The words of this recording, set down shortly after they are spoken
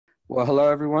Well, hello,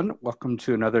 everyone. Welcome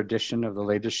to another edition of the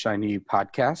latest Shiny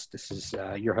podcast. This is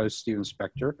your host, Steven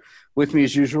Spector. With me,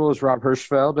 as usual, is Rob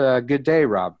Hirschfeld. Good day,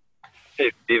 Rob.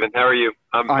 Hey, Steven. How are you?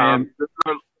 This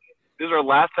is our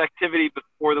last activity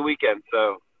before the weekend,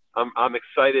 so I'm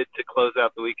excited to close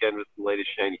out the weekend with the latest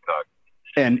Shiny talk.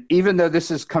 And even though this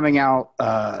is coming out,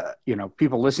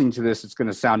 people listening to this, it's going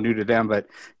to sound new to them, but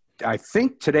I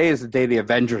think today is the day the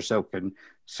Avengers open.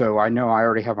 So I know I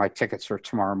already have my tickets for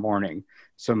tomorrow morning.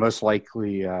 So most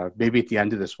likely, maybe at the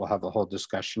end of this, we'll have a whole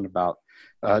discussion about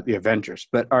the Avengers.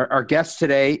 But our guest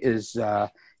today is,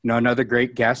 another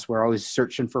great guest. We're always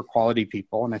searching for quality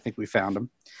people, and I think we found him.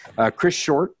 Chris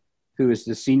Short, who is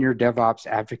the Senior DevOps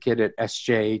Advocate at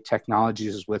SJ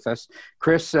Technologies, is with us.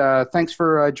 Chris, thanks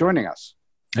for joining us.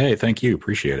 Hey, thank you.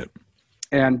 Appreciate it.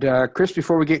 And Chris,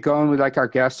 before we get going, we'd like our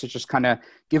guests to just kind of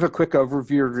give a quick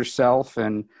overview of yourself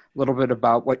and a little bit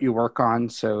about what you work on,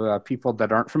 so people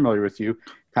that aren't familiar with you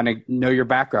kind of know your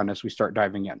background as we start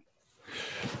diving in.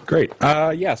 Great.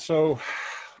 So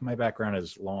my background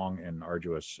is long and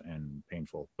arduous and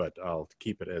painful, but I'll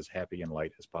keep it as happy and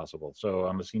light as possible. So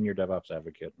I'm a Senior DevOps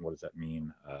Advocate. And what does that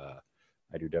mean?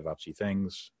 I do DevOpsy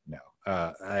things. No.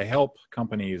 I help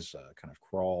companies kind of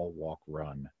crawl, walk,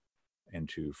 run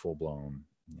into full-blown,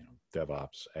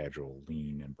 DevOps, agile,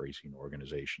 lean, embracing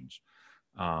organizations.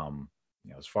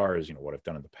 As far as, what I've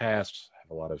done in the past, I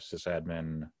have a lot of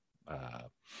sysadmin,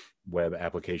 web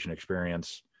application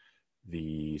experience.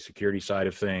 The security side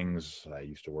of things, I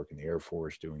used to work in the Air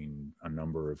Force doing a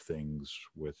number of things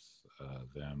with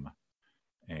them.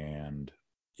 And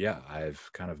yeah, I've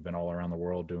kind of been all around the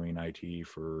world doing IT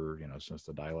for, since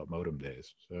the dial-up modem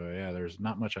days. So yeah, there's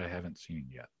not much I haven't seen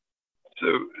yet.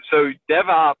 So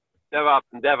DevOps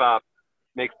and DevOps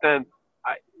makes sense.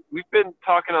 We've been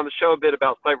talking on the show a bit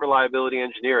about site reliability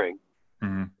engineering,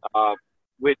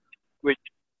 which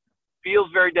feels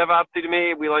very DevOpsy to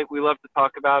me. We love to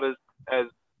talk about as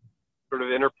sort of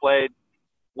interplayed.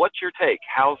 What's your take?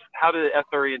 How do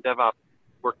SRE and DevOps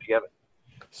work together?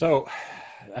 So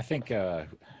I think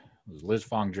Liz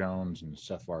Fong Jones and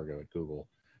Seth Vargo at Google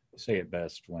say it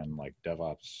best when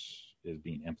DevOps is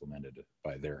being implemented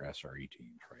by their SRE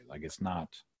teams, right?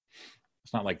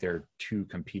 It's not like they're two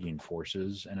competing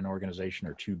forces in an organization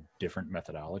or two different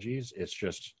methodologies. It's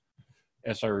just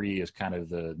SRE is kind of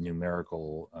the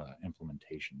numerical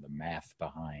implementation, the math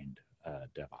behind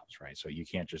DevOps, right? So you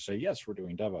can't just say, yes, we're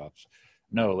doing DevOps.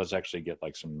 No, let's actually get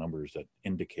some numbers that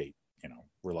indicate,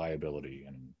 reliability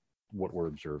and what we're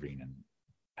observing and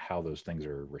how those things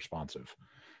are responsive.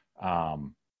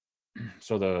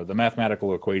 So the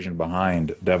mathematical equation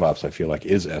behind DevOps, I feel like,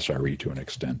 is SRE to an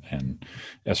extent, and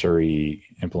SRE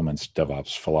implements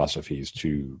DevOps philosophies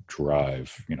to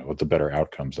drive, the better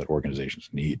outcomes that organizations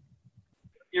need.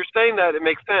 You're saying that it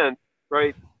makes sense,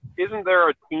 right? Isn't there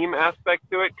a team aspect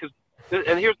to it? This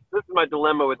is my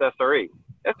dilemma with SRE.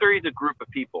 SRE is a group of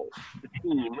people, the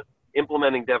team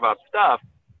implementing DevOps stuff,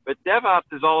 but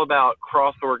DevOps is all about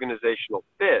cross-organizational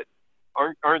fit.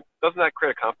 Doesn't that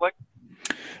create a conflict?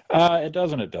 It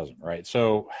doesn't, right?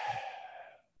 So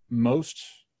most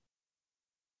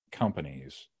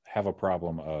companies have a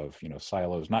problem of,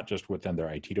 silos, not just within their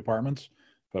IT departments,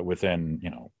 but within,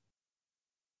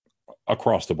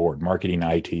 across the board, marketing,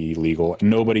 IT, legal,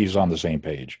 nobody's on the same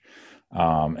page.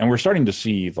 And we're starting to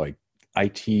see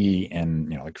IT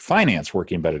and, finance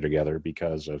working better together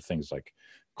because of things like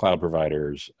cloud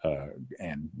providers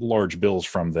and large bills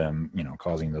from them,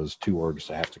 causing those two orgs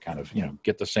to have to kind of,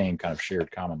 get the same kind of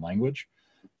shared common language.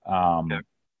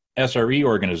 SRE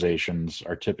organizations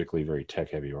are typically very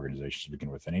tech-heavy organizations to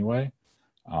begin with anyway,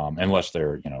 unless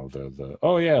they're,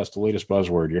 it's the latest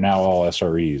buzzword. You're now all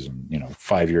SREs. And,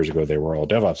 5 years ago, they were all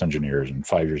DevOps engineers. And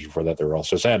 5 years before that, they were all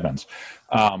sysadmins.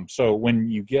 So when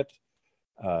you get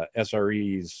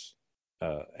SREs,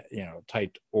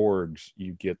 tight orgs,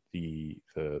 you get the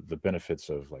benefits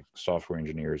of software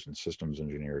engineers and systems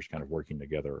engineers kind of working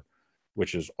together,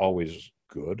 which is always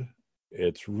good.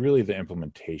 It's really the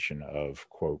implementation of,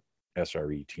 quote,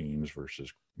 SRE teams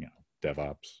versus,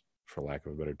 DevOps, for lack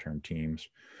of a better term, teams.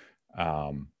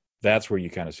 That's where you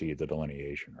kind of see the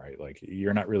delineation, right?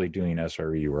 You're not really doing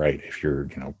SRE right if you're,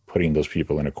 putting those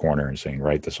people in a corner and saying,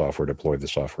 write the software, deploy the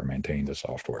software, maintain the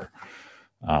software.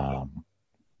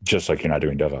 Just like you're not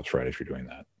doing DevOps right if you're doing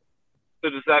that.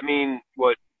 So does that mean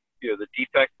the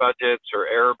defect budgets or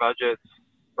error budgets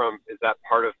is that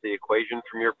part of the equation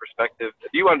from your perspective? Do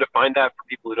you want to define that for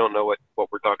people who don't know what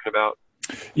we're talking about?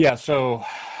 Yeah. So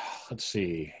let's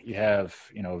see, you have,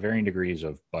 varying degrees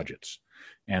of budgets,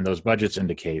 and those budgets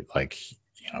indicate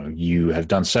you have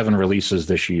done 7 releases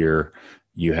this year.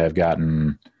 You have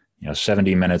gotten,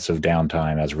 70 minutes of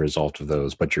downtime as a result of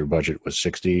those, but your budget was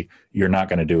 60, you're not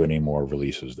going to do any more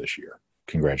releases this year.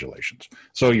 Congratulations.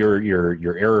 So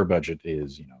your error budget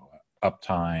is,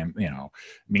 uptime,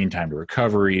 mean time to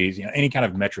recovery, any kind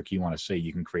of metric you want to say,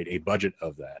 you can create a budget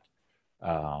of that.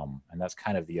 And that's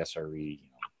kind of the SRE,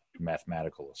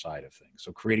 mathematical side of things.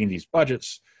 So creating these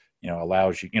budgets,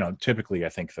 allows you, typically I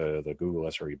think the Google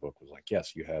SRE book was like,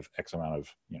 yes, you have X amount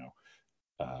of,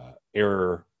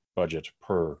 error budget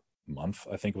per month,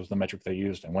 I think was the metric they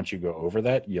used. And once you go over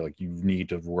that, you need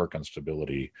to work on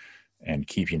stability and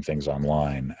keeping things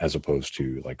online as opposed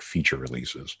to like feature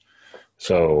releases.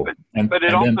 So, but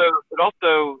it also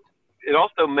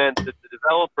meant that the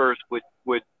developers would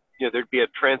there'd be a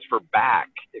transfer back,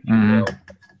 if you will,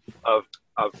 of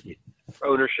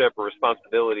ownership or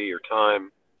responsibility or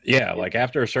time. Yeah, like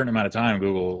after a certain amount of time,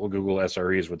 Google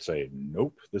SREs would say,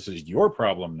 nope, this is your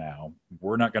problem now.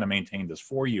 We're not going to maintain this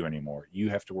for you anymore. You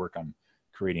have to work on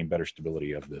creating better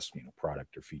stability of this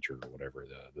product or feature or whatever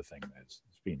the thing is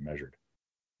being measured.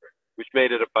 Which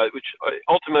made it which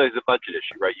ultimately is a budget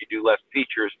issue, right? You do less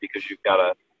features because you've got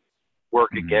to work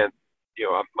against,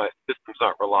 my system's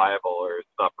not reliable, or it's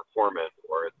not performant,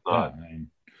 or it's not. Yeah,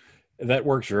 that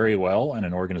works very well in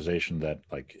an organization that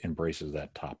like embraces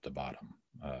that top to bottom.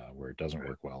 Where it doesn't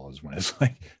work well is when it's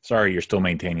like, sorry, you're still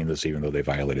maintaining this even though they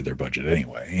violated their budget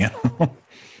anyway. Right.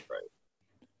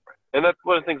 And that's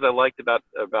one of the things I liked about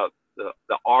the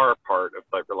R part of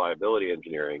like reliability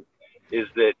engineering, is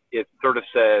that it sort of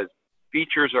says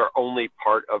features are only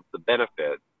part of the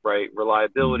benefit, right?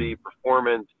 Reliability,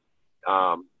 performance,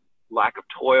 lack of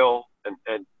toil, and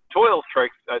toil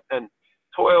strikes. And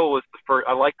toil was the first.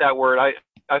 I like that word. I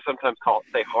sometimes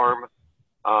say harm.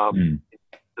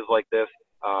 Is like this.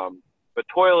 But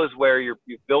toil is where you've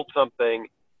built something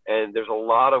and there's a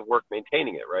lot of work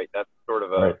maintaining it, right? That's sort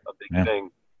of a big thing.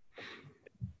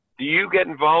 Do you get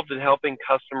involved in helping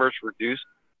customers reduce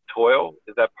toil?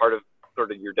 Is that part of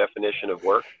sort of your definition of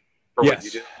work for what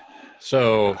you do?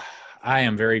 So I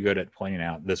am very good at pointing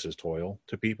out this is toil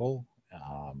to people.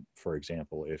 For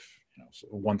example, if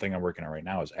one thing I'm working on right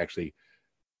now is actually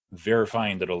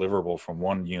verifying the deliverable from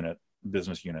one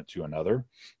business unit to another.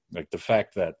 Like the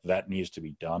fact that needs to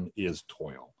be done is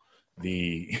toil.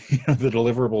 The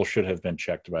deliverable should have been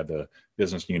checked by the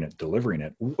business unit delivering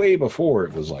it way before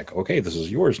it was like, okay, this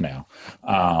is yours now.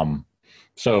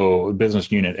 So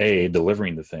business unit A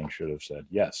delivering the thing should have said,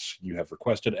 yes, you have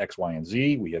requested X, Y, and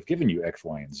Z. We have given you X,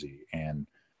 Y, and Z. And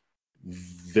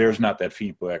there's not that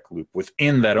feedback loop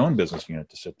within that own business unit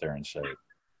to sit there and say,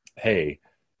 hey,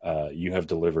 you have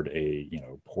delivered a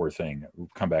poor thing,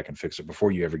 come back and fix it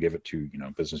before you ever give it to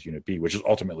business unit B, which is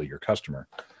ultimately your customer.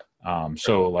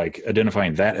 So like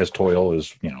identifying that as toil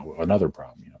is another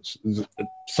problem.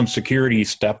 Some security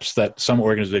steps that some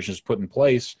organizations put in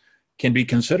place can be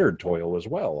considered toil as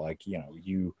well. Like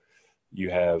you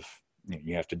have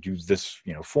to do this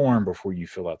form before you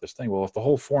fill out this thing. Well, if the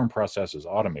whole form process is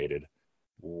automated,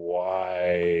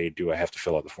 why do I have to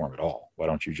fill out the form at all? Why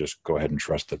don't you just go ahead and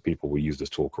trust that people will use this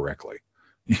tool correctly?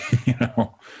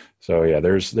 So yeah,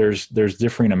 there's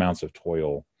differing amounts of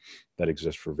toil that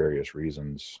exist for various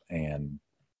reasons. And,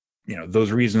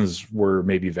 those reasons were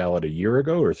maybe valid a year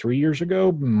ago or 3 years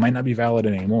ago, might not be valid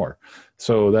anymore.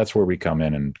 So that's where we come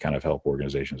in and kind of help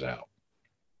organizations out.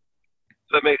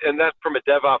 So and that from a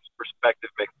DevOps perspective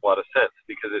makes a lot of sense,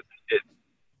 because it's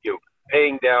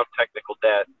paying down technical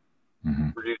debt,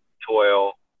 reduce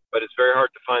toil, but it's very hard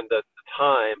to find the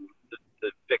time to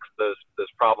fix those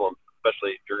problems,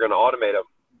 especially if you're going to automate them,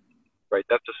 right?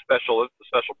 It's a special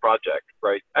project,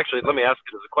 right? Actually, let me ask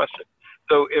it as a question.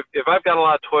 So if I've got a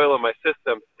lot of toil in my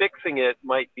system, fixing it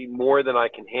might be more than I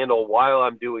can handle while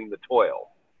I'm doing the toil.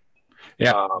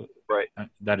 Yeah, right.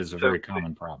 That is a very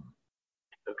common problem.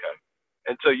 Okay,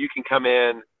 and so you can come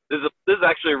in. This is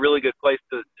actually a really good place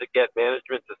to get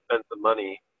management to spend some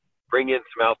money, bring in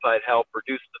some outside help,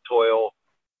 reduce the toil,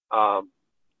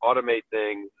 automate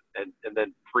things, and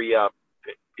then free up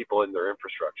people in their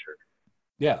infrastructure.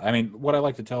 Yeah, I mean, what I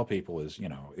like to tell people is,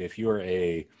 if you're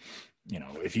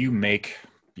if you make,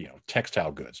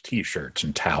 textile goods, T-shirts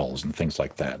and towels and things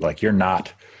like that, like you're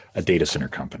not a data center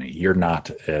company. You're not,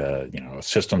 a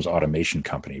systems automation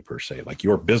company per se. Like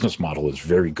your business model is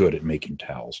very good at making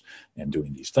towels and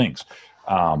doing these things.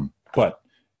 But,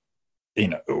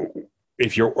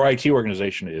 if your IT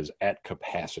organization is at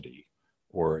capacity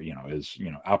or, is,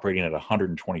 operating at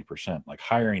 120%, like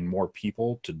hiring more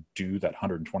people to do that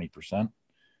 120%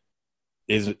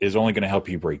 is only going to help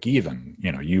you break even.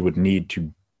 You would need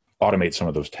to automate some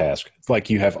of those tasks. It's like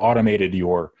you have automated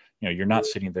your, you're not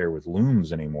sitting there with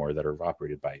looms anymore that are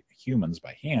operated by humans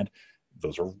by hand.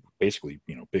 those are basically,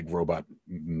 big robot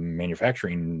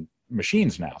manufacturing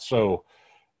machines now. So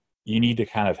you need to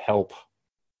kind of help.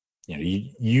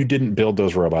 You didn't build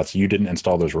those robots. You didn't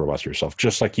install those robots yourself,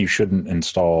 just like you shouldn't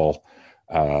install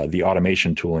the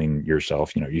automation tooling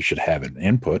yourself. You should have an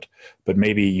input, but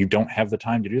maybe you don't have the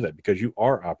time to do that because you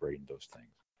are operating those things.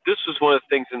 This was one of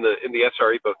the things in the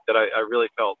SRE book that I really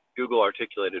felt Google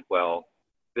articulated well,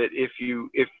 that if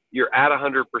you're at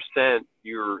 100%,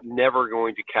 you're never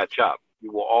going to catch up.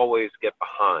 You will always get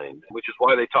behind, which is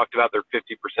why they talked about their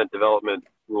 50% development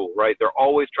rule, right? They're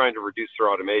always trying to reduce their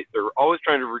automation. They're always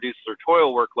trying to reduce their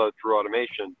toil workload through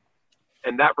automation.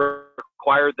 And that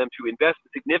required them to invest a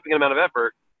significant amount of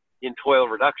effort in toil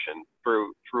reduction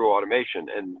through automation.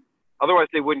 And otherwise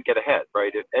they wouldn't get ahead,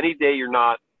 right? If any day you're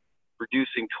not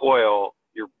reducing toil,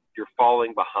 you're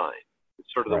falling behind.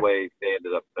 It's sort of the way they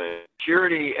ended up saying.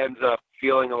 Security ends up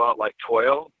feeling a lot like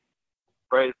toil,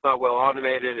 right? It's not well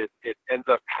automated. It ends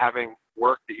up having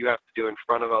work that you have to do in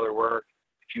front of other work.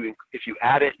 If you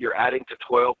add it, you're adding to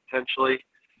toil potentially.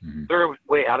 Mm-hmm. Is there a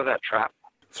way out of that trap?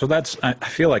 So I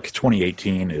feel like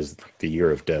 2018 is the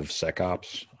year of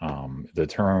DevSecOps. The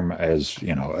term, as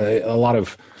a lot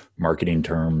of marketing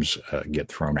terms get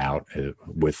thrown out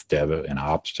with Dev and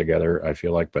Ops together, I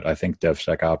feel like, but I think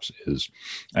DevSecOps is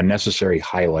a necessary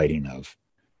highlighting of,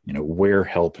 where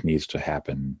help needs to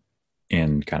happen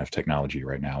in kind of technology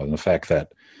right now. And the fact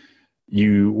that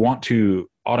you want to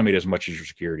automate as much as your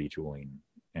security tooling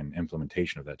and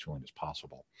implementation of that tooling as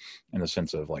possible, in the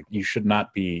sense of like, you should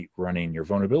not be running your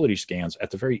vulnerability scans at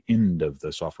the very end of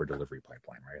the software delivery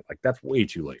pipeline, right? Like that's way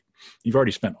too late. You've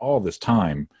already spent all this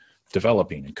time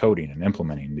developing and coding and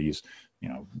implementing these,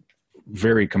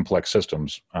 very complex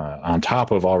systems on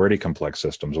top of already complex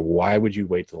systems. Why would you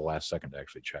wait till the last second to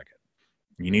actually check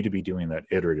it? You need to be doing that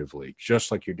iteratively,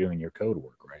 just like you're doing your code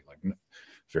work, right? Like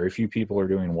very few people are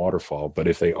doing waterfall, but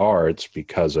if they are, it's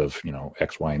because of,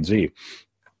 X, Y, and Z.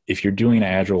 If you're doing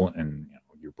agile and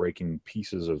you're breaking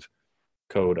pieces of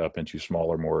code up into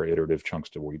smaller, more iterative chunks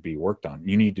to be worked on,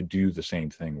 you need to do the same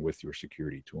thing with your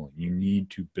security tooling. You need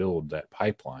to build that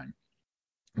pipeline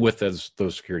with those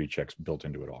security checks built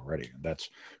into it already. And that's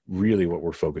really what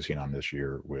we're focusing on this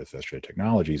year with SJ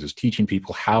Technologies, is teaching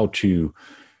people how to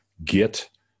get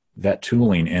that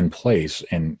tooling in place,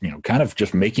 and kind of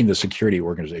just making the security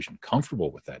organization comfortable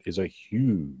with that is a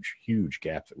huge, huge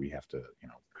gap that we have to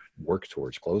work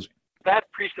towards closing. That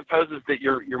presupposes that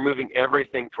you're moving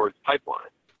everything towards pipeline.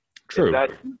 True.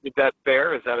 Is that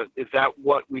fair? Is that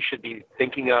what we should be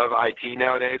thinking of IT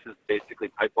nowadays, is basically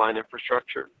pipeline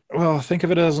infrastructure? Well, think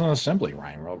of it as an assembly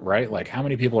line, right? Like how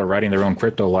many people are writing their own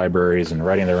crypto libraries and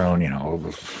writing their own,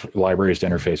 libraries to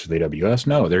interface with AWS?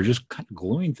 No, they're just kind of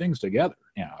gluing things together.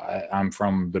 I'm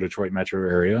from the Detroit metro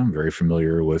area. I'm very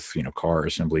familiar with, car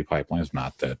assembly pipelines.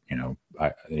 Not that,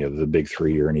 the big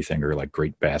three or anything are like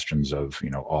great bastions of,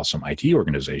 awesome IT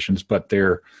organizations, but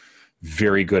they're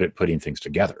very good at putting things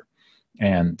together.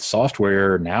 And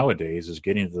software nowadays is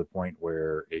getting to the point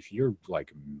where if you're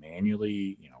like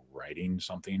manually, writing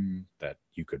something that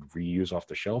you could reuse off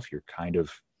the shelf, you're kind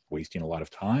of wasting a lot of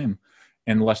time,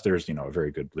 unless there's, a very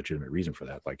good legitimate reason for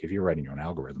that. Like if you're writing your own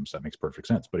algorithms, that makes perfect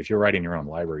sense. But if you're writing your own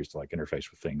libraries to like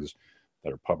interface with things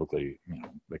that are publicly,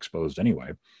 exposed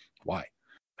anyway, why?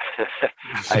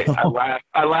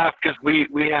 I laugh because we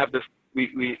have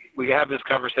this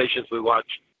conversations we watch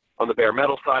on the bare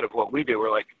metal side of what we do.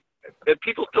 We're like,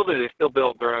 people still do, they still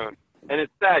build their own. And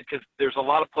it's sad because there's a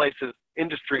lot of places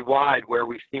industry-wide where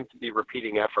we seem to be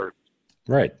repeating efforts.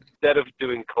 Right. Instead of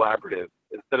doing collaborative,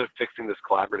 instead of fixing this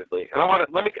collaboratively. And I want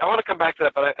to come back to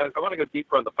that, but I want to go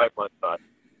deeper on the pipeline side.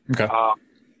 Okay.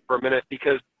 For a minute,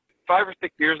 because 5 or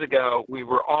 6 years ago, we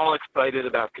were all excited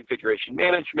about configuration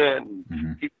management. And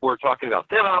mm-hmm. People were talking about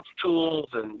DevOps tools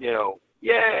and,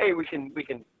 yay, we can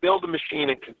build a machine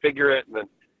and configure it and then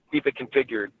keep it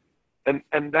configured.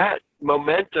 And that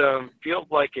momentum feels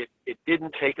like it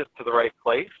didn't take us to the right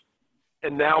place.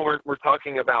 And now we're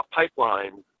talking about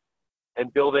pipelines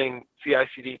and building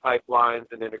CI/CD pipelines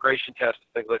and integration tests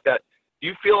and things like that. Do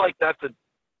you feel like that's a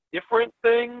different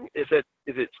thing? Is it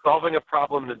solving a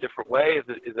problem in a different way?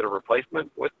 Is it a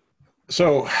replacement?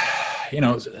 So,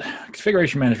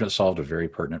 configuration management solved a very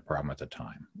pertinent problem at the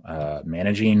time.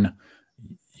 Managing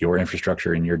your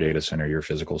infrastructure in your data center, your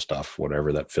physical stuff,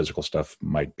 whatever that physical stuff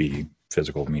might be,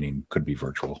 physical meaning could be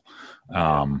virtual.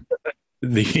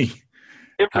 The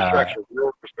infrastructure, your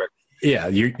infrastructure. Yeah,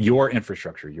 your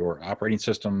infrastructure, your operating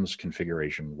system's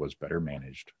configuration was better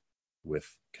managed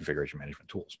with configuration management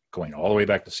tools, going all the way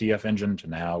back to CF Engine to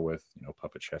now with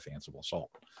Puppet, Chef, Ansible,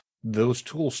 Salt. Those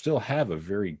tools still have a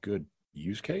very good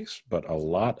use case, but a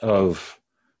lot of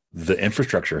the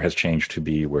infrastructure has changed to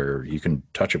be where you can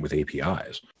touch it with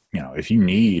APIs. If you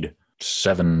need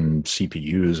 7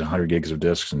 CPUs, 100 gigs of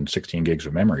disks, and 16 gigs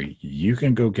of memory, you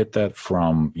can go get that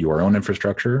from your own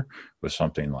infrastructure with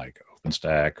something like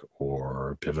OpenStack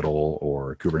or Pivotal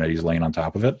or Kubernetes laying on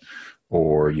top of it,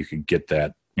 or you could get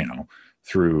that,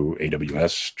 through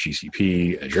AWS,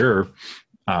 GCP, Azure.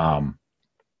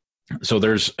 So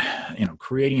there's,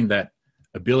 creating that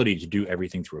ability to do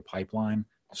everything through a pipeline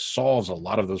solves a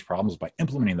lot of those problems by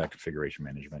implementing that configuration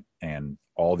management and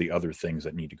all the other things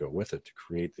that need to go with it to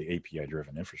create the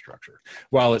API-driven infrastructure.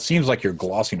 While it seems like you're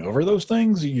glossing over those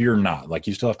things, you're not. Like,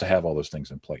 you still have to have all those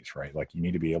things in place, right? Like, you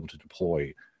need to be able to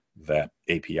deploy that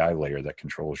API layer that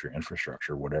controls your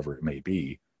infrastructure, whatever it may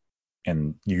be.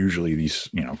 And usually these,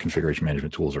 configuration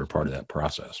management tools are a part of that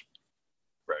process.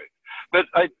 Right. But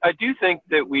I do think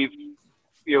that we've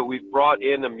brought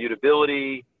in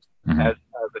immutability as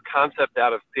a concept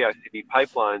out of CI/CD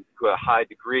pipelines to a high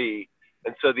degree.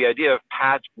 And so the idea of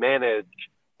patch manage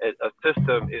a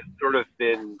system is sort of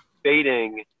been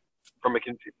fading from a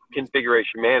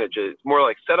configuration manager. It's more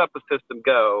like set up a system,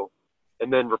 go,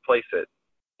 and then replace it.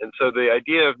 And so the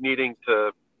idea of needing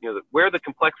to, where the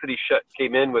complexity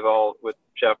came in with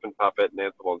Chef and Puppet and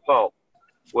Ansible and Salt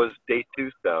was day 2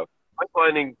 stuff.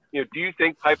 Pipelining, do you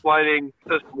think pipelining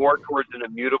us more towards an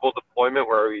immutable deployment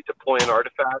where we deploy an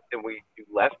artifact and we do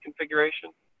less configuration?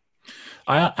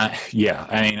 Yeah.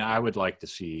 I mean, I would like to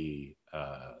see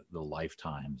the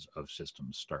lifetimes of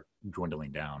systems start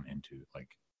dwindling down into like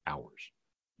hours.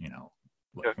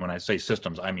 When I say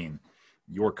systems, I mean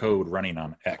your code running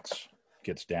on X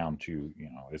gets down to,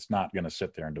 it's not going to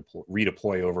sit there and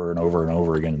redeploy over and over and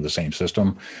over again in the same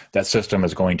system. That system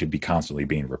is going to be constantly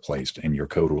being replaced, and your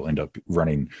code will end up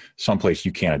running someplace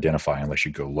you can't identify unless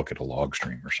you go look at a log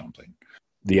stream or something.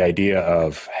 The idea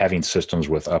of having systems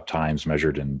with uptimes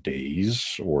measured in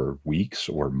days or weeks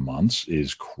or months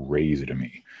is crazy to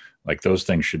me. Like, those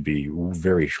things should be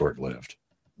very short-lived.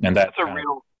 And that's a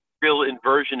real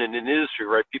inversion in an industry,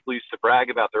 right? People used to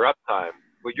brag about their uptime.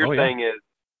 What you're saying is,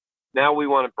 now we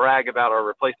want to brag about our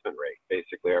replacement rate,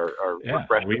 basically, our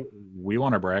refresh. We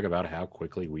want to brag about how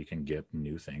quickly we can get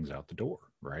new things out the door,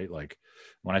 right? Like,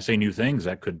 when I say new things,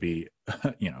 that could be,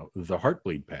 the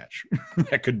Heartbleed patch.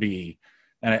 That could be,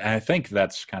 and I think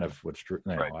that's kind of what's true.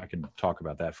 Right. I can talk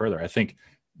about that further. I think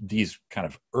these kind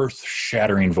of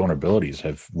earth-shattering vulnerabilities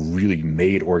have really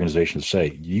made organizations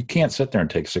say, you can't sit there and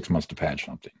take 6 months to patch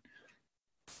something.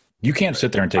 You can't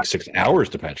sit there and take 6 hours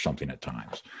to patch something at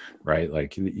times, right?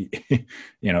 Like,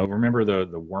 remember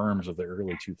the worms of the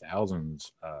early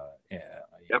 2000s.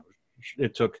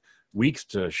 It took weeks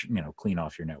to, clean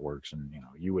off your networks, and,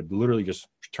 you would literally just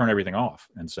turn everything off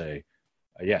and say,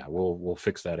 we'll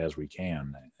fix that as we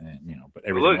can. And, but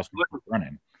everything else is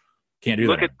running. Can't do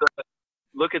that.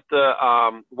 Look at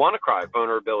the WannaCry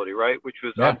vulnerability, right? Which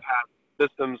was unpatched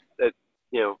systems that,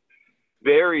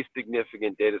 very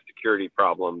significant data security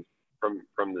problems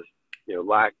from this,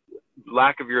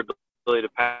 lack of your ability to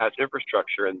patch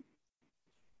infrastructure. And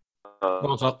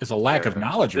it's a lack of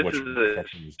knowledge of what you're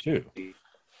too.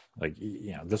 Like,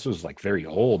 this was like very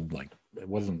old. Like, it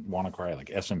wasn't WannaCry like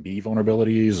SMB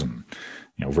vulnerabilities and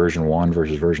version 1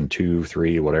 versus version 2,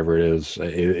 3, whatever it is.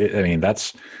 I mean,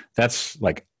 that's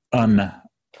like an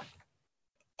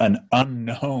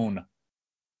unknown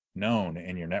known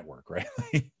in your network, right?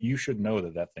 You should know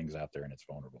that thing's out there and it's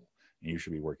vulnerable, and you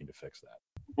should be working to fix that.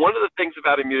 One of the things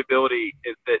about immutability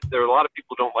is that there are a lot of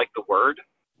people don't like the word.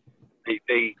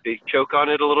 They choke on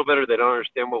it a little bit, or they don't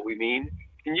understand what we mean.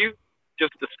 Can you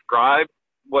just describe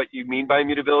what you mean by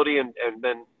immutability and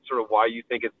then sort of why you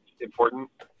think it's important?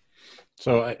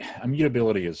 So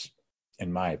immutability is,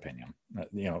 in my opinion,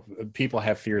 people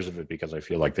have fears of it because I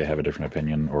feel like they have a different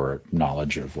opinion or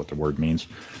knowledge of what the word means.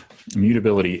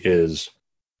 Immutability it's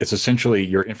essentially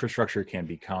your infrastructure can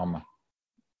become,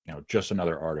 just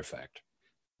another artifact.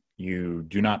 You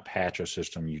do not patch a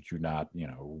system. You do not,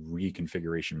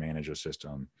 reconfiguration manage a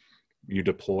system. You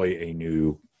deploy a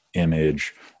new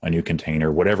image, a new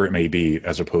container, whatever it may be,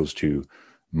 as opposed to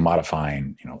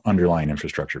modifying, underlying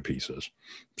infrastructure pieces.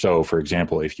 So, for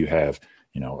example, if you have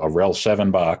a RHEL 7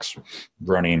 box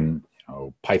running,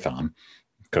 Python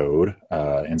code,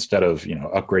 instead of,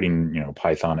 upgrading,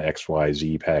 Python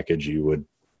XYZ package, you would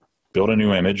build a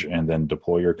new image and then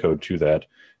deploy your code to that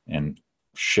and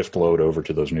shift load over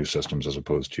to those new systems, as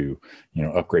opposed to,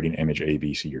 upgrading image A,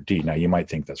 B, C, or D. Now, you might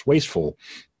think that's wasteful.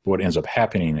 But what ends up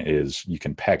happening is you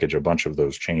can package a bunch of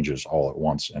those changes all at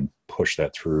once and push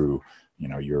that through,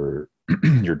 your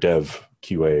dev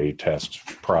QA test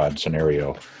prod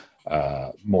scenario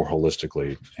more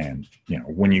holistically. And,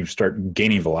 when you start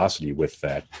gaining velocity with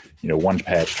that, one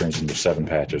patch turns into 7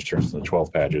 patches, turns into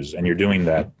 12 patches, and you're doing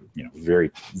that,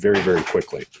 very, very, very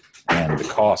quickly. And the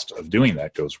cost of doing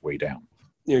that goes way down.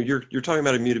 You're talking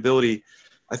about immutability.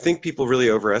 I think people really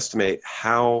overestimate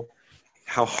how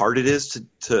hard it is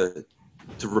to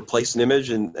replace an image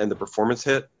and the performance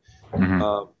hit.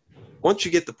 Mm-hmm. Once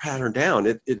you get the pattern down,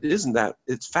 it isn't that,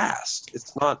 it's fast.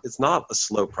 It's not a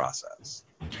slow process.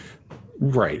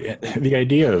 Right. The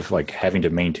idea of like having to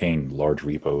maintain large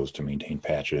repos to maintain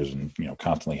patches and,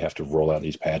 constantly have to roll out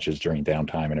these patches during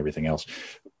downtime and everything else.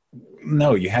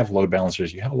 No, you have load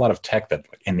balancers. You have a lot of tech that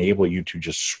enable you to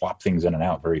just swap things in and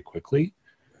out very quickly.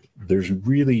 There's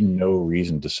really no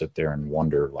reason to sit there and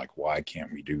wonder, like, why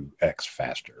can't we do X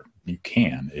faster? You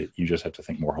can. You just have to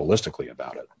think more holistically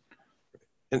about it.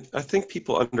 And I think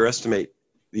people underestimate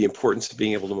the importance of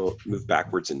being able to move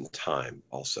backwards in time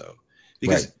also.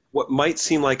 Because right. What might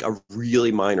seem like a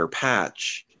really minor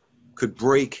patch could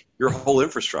break your whole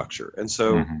infrastructure. And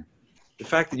so the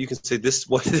fact that you can say this,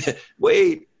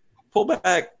 wait, pull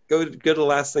back, go to the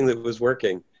last thing that was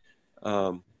working.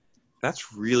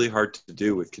 That's really hard to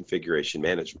do with configuration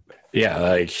management.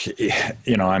 Yeah,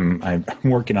 I'm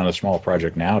working on a small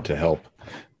project now to help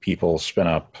people spin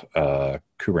up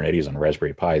Kubernetes on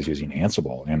Raspberry Pis using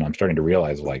Ansible, and I'm starting to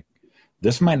realize like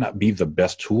this might not be the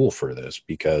best tool for this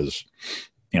because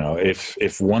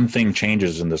if one thing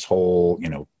changes in this whole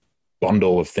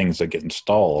bundle of things that get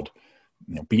installed,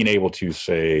 being able to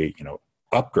say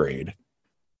upgrade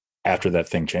after that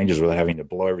thing changes without having to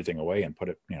blow everything away and put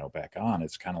it back on,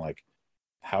 it's kind of like,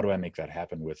 how do I make that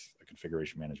happen with a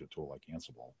configuration management tool like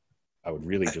Ansible? I would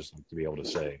really just like to be able to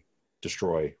say,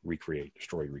 destroy, recreate,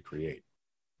 destroy, recreate.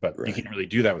 But right. You can't really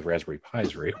do that with Raspberry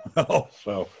Pis very well.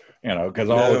 So, because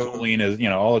all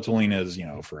the tooling is,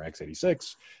 for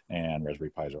x86 and Raspberry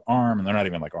Pis are ARM, and they're not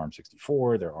even like ARM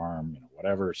 64, they're ARM,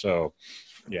 whatever. So,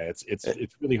 yeah,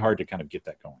 it's really hard to kind of get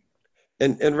that going.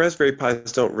 And Raspberry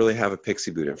Pis don't really have a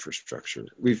PXE boot infrastructure.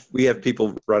 We have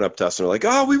people run up to us and are like,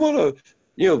 oh, we want to,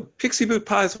 PXE boot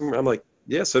Pis. I'm like,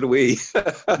 yeah, so do we.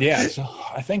 Yeah, so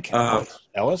I think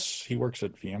Ellis, he works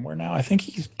at VMware now. I think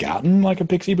he's gotten like a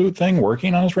PXE boot thing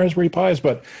working on his Raspberry Pis,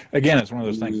 but again, it's one of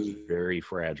those things that's very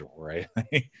fragile, right?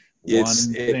 One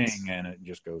thing and it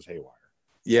just goes haywire.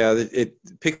 Yeah,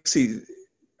 PXE.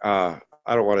 I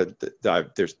don't want to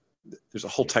dive. There's a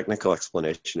whole technical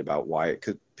explanation about why it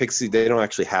could PXE. They don't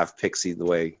actually have PXE the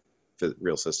way the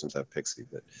real systems have PXE,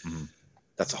 but. Mm-hmm.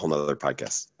 That's a whole nother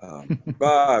podcast.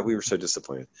 But we were so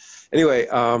disappointed. Anyway,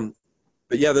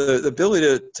 but yeah, the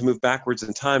ability to move backwards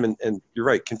in time, and you're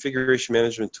right, configuration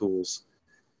management tools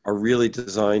are really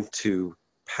designed to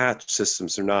patch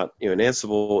systems. They're not, an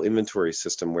Ansible inventory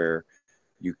system where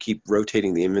you keep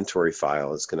rotating the inventory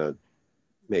file is going to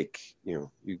make,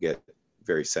 you get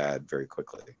very sad very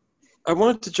quickly. I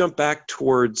wanted to jump back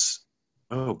towards,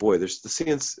 oh boy, there's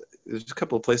a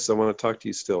couple of places I want to talk to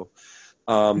you still.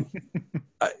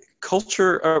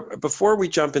 Culture, before we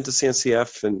jump into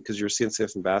CNCF, and because you're a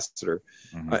CNCF ambassador,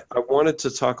 I wanted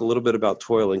to talk a little bit about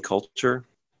toil and culture,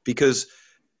 because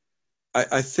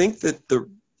I think that the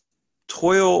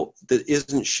toil that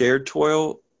isn't shared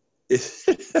toil is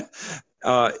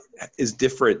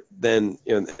different than,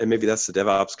 and maybe that's the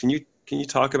DevOps. Can you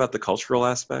talk about the cultural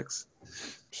aspects?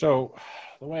 So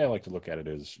the way I like to look at it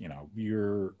is,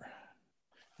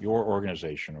 your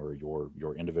organization or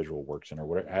your individual work center,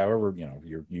 whatever, however,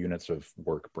 your units of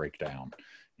work break down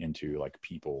into like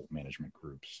people management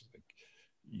groups. Like,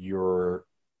 your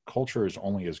culture is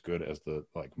only as good as the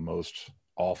like most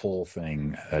awful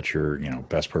thing that your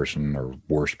best person or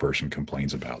worst person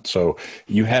complains about. So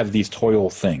you have these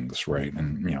toil things, right?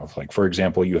 And like for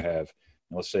example, you have,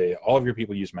 let's say all of your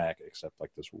people use Mac except like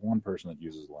this one person that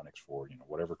uses Linux for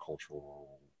whatever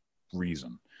cultural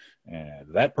reason, and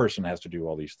that person has to do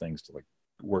all these things to like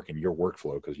work in your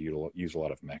workflow because you use a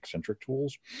lot of Mac centric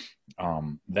tools.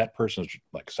 That person's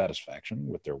like satisfaction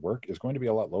with their work is going to be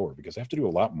a lot lower because they have to do a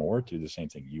lot more to do the same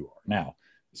thing you are. Now,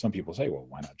 some people say, well,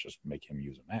 why not just make him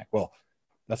use a Mac? Well,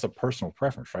 that's a personal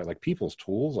preference, right? Like people's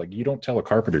tools, like you don't tell a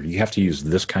carpenter you have to use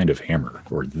this kind of hammer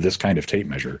or this kind of tape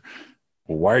measure.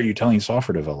 Well, why are you telling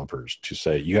software developers to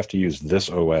say you have to use this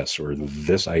OS or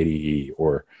this IDE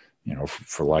or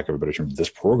for lack of a better term, this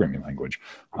programming language?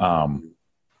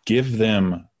 Give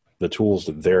them the tools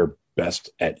that they're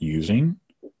best at using,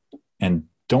 and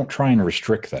don't try and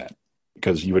restrict that.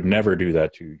 because you would never do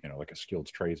that to, like a skilled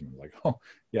tradesman, like, oh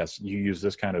yes, you use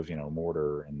this kind of,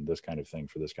 mortar and this kind of thing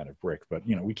for this kind of brick, but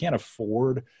we can't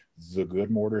afford the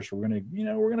good mortar, so we're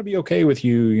going to be okay with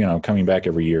you, coming back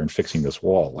every year and fixing this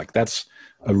wall. Like, that's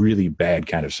a really bad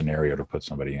kind of scenario to put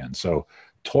somebody in. So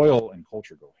toil and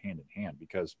culture go hand in hand,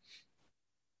 because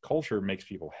culture makes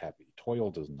people happy, toil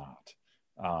does not.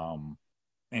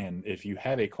 And if you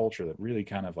have a culture that really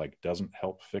kind of like doesn't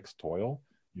help fix toil,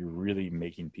 you're really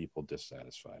making people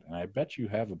dissatisfied. And I bet you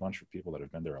have a bunch of people that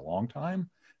have been there a long time,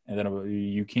 and then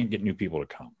you can't get new people to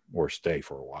come or stay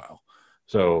for a while.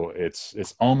 So it's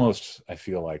almost, I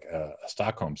feel like a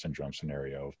Stockholm syndrome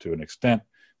scenario to an extent,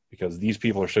 because these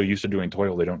people are so used to doing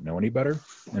toil, they don't know any better.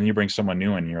 And then you bring someone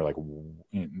new in and you're like,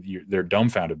 they're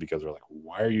dumbfounded, because they're like,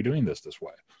 why are you doing this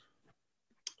way?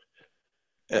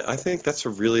 I think that's a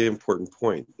really important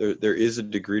point. There is a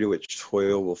degree to which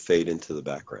toil will fade into the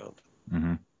background.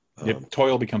 Mm-hmm.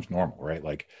 Toil becomes normal, right?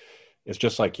 Like, it's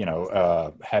just like,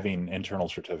 having internal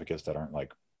certificates that aren't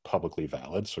like publicly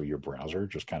valid. So your browser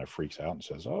just kind of freaks out and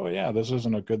says, oh yeah, this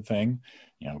isn't a good thing.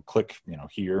 Click,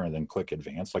 here and then click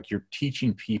advanced. Like, you're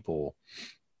teaching people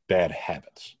bad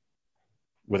habits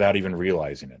without even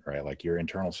realizing it, right? Like, your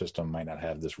internal system might not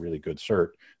have this really good cert.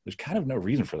 There's kind of no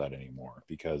reason for that anymore,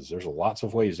 because there's lots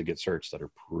of ways to get certs that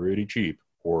are pretty cheap,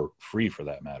 or free for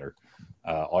that matter.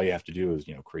 All you have to do is,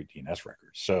 create DNS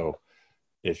records. So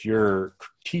if you're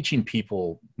teaching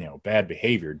people, bad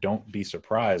behavior, don't be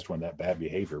surprised when that bad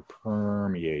behavior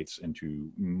permeates into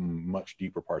much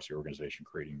deeper parts of the organization,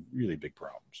 creating really big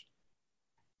problems.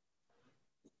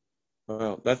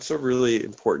 Well, that's a really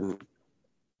important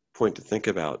point to think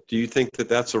about. Do you think that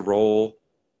that's a role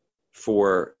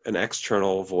for an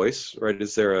external voice, right?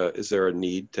 Is there a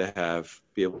need to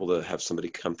be able to have somebody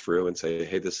come through and say,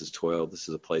 hey, this is toil, this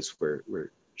is a place where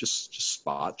just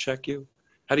spot check you?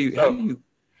 How do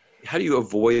you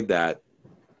avoid that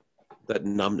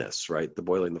numbness, right? The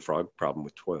boiling the frog problem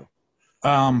with toil.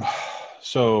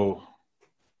 So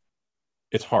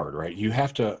it's hard, right? You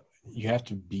have to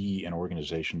be an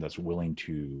organization that's willing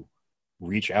to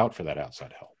reach out for that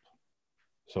outside help.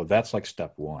 So that's like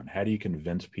step one. How do you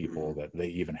convince people that they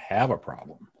even have a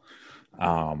problem?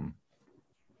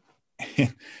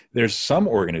 There's some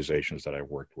organizations that I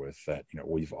worked with that,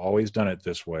 we've always done it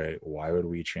this way. Why would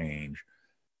we change?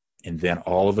 And then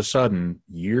all of a sudden,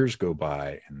 years go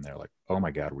by and they're like, oh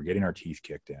my God, we're getting our teeth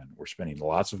kicked in. We're spending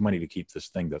lots of money to keep this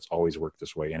thing that's always worked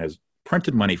this way and has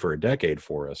printed money for a decade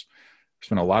for us. We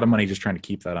spent a lot of money just trying to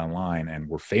keep that online, and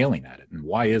we're failing at it. And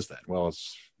why is that? Well,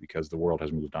 it's because the world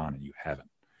has moved on and you haven't.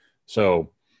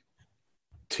 So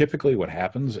typically what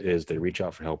happens is they reach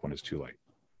out for help when it's too late,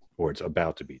 or it's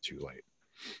about to be too late.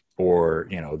 Or,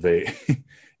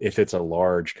 if it's a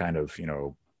large kind of,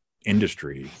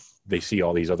 industry, they see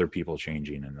all these other people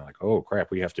changing and they're like, oh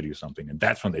crap, we have to do something. And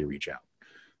that's when they reach out.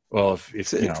 Well, if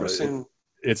it's interesting.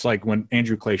 It's like when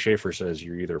Andrew Clay Schaefer says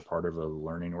you're either part of a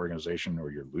learning organization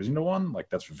or you're losing to one. Like,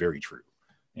 that's very true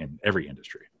in every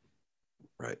industry.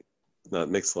 Right. No, it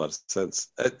makes a lot of sense.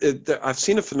 I've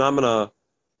seen a phenomena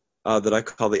that I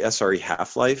call the SRE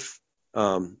half-life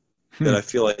that I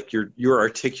feel like you're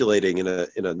articulating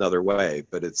in another way,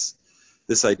 but it's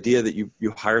this idea that you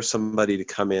hire somebody to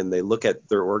come in, they look at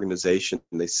their organization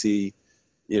and they see,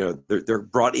 they're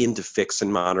brought in to fix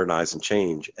and modernize and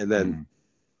change. And then,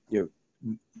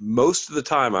 most of the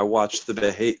time I watch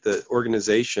the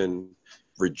organization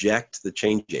reject the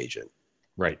change agent.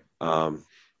 Right.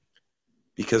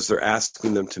 Because they're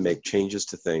asking them to make changes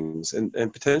to things and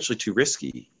potentially too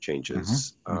risky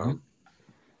changes. Do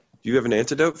you have an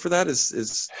antidote for that?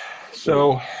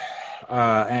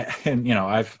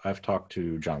 I've talked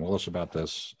to John Willis about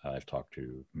this. I've talked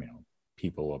to,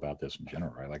 people about this in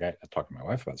general, right? Like, I talk to my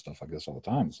wife about stuff like this all the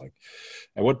time. It's like,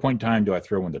 at what point in time do I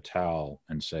throw in the towel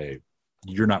and say,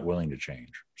 you're not willing to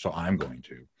change, so I'm going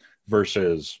to,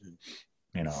 versus,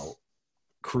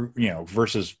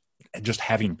 versus just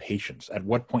having patience? At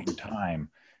what point in time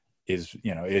is,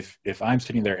 if I'm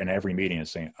sitting there in every meeting and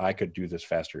saying, I could do this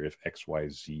faster if X, Y,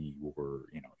 Z were,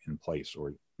 in place,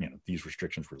 or, these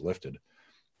restrictions were lifted,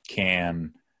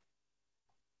 can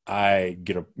I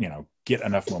get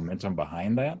enough momentum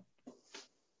behind that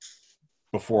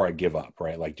before I give up,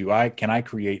 right? Like, can I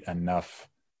create enough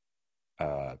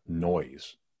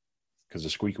noise, because the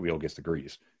squeaky wheel gets the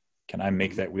grease? Can I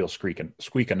make that wheel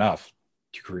squeak enough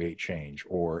to create change?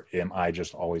 Or am I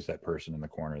just always that person in the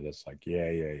corner that's like,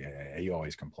 yeah, he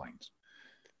always complains?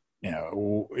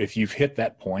 If you've hit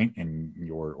that point in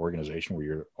your organization where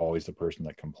you're always the person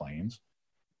that complains,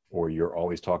 or you're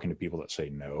always talking to people that say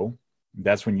no,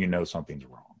 that's when something's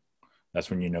wrong. That's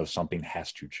when you know something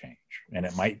has to change. And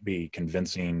it might be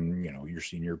convincing, your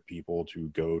senior people to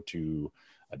go to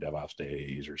a DevOps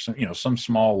Days or some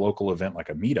small local event like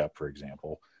a meetup, for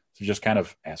example, to just kind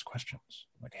of ask questions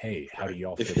like, hey, how do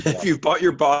y'all fix that? If you've bought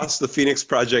your boss the Phoenix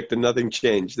project and nothing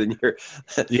changed, then you're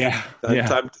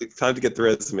time to get the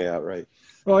resume out, right?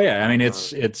 Well, yeah, I mean,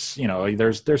 it's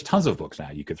there's tons of books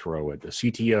now you could throw at the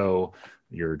CTO,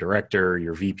 your director,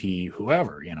 your VP,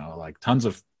 whoever, like tons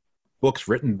of books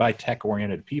written by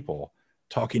tech-oriented people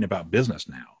talking about business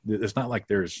now. It's not like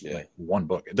there's like one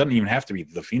book. It doesn't even have to be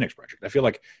the Phoenix Project. I feel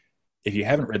like if you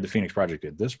haven't read the Phoenix Project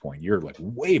at this point, you're like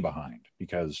way behind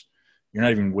because you're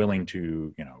not even willing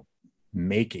to,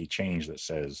 make a change that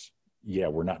says, yeah,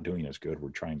 we're not doing as good. We're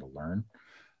trying to learn.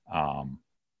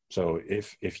 So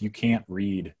if you can't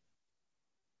read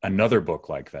another book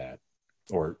like that,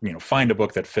 or, find a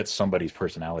book that fits somebody's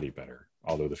personality better,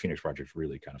 although the Phoenix Project is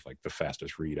really kind of like the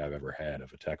fastest read I've ever had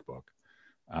of a tech book.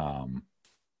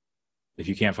 If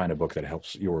you can't find a book that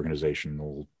helps your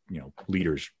organizational,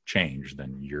 leaders change,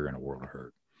 then you're in a world of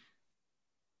hurt.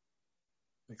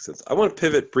 Makes sense. I want to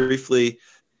pivot briefly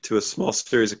to a small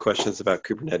series of questions about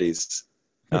Kubernetes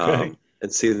and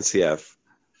CNCF.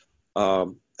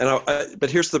 But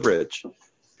here's the bridge,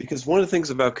 because one of the things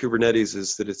about Kubernetes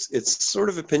is that it's sort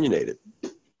of opinionated.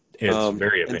 It's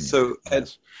very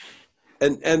opinionated.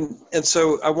 And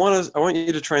so I want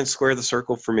you to try and square the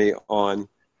circle for me on,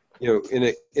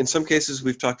 in some cases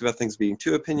we've talked about things being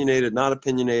too opinionated, not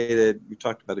opinionated. We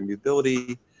talked about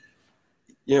immutability.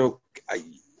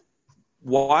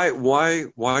 Why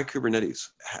Kubernetes,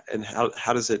 and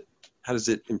how does it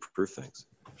improve things?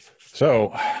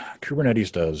 So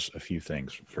Kubernetes does a few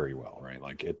things very well, right?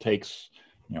 Like it takes,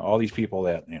 all these people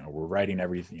that, were writing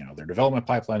everything, their development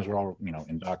pipelines were all,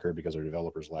 in Docker because their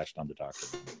developers latched onto Docker.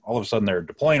 All of a sudden they're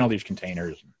deploying all these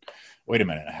containers. And, wait a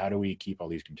minute, how do we keep all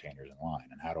these containers in line?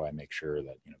 And how do I make sure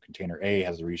that, container A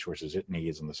has the resources it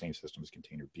needs in the same system as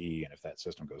container B? And if that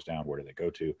system goes down, where do they go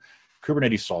to?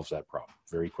 Kubernetes solves that problem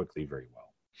very quickly, very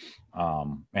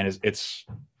well. And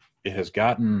it has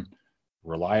gotten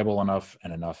reliable enough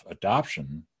and enough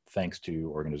adoption thanks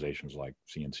to organizations like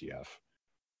CNCF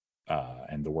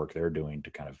and the work they're doing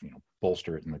to kind of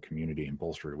bolster it in the community and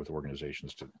bolster it with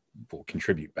organizations to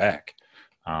contribute back.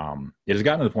 It has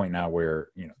gotten to the point now where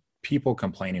people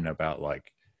complaining about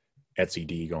like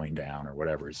etcd going down or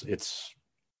whatever, it's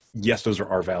yes, those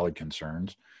are valid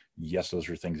concerns. Yes, those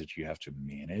are things that you have to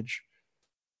manage.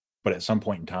 But at some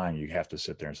point in time, you have to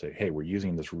sit there and say, hey, we're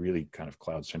using this really kind of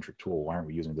cloud-centric tool. Why aren't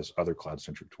we using this other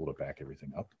cloud-centric tool to back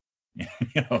everything up?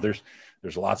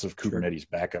 There's lots of Kubernetes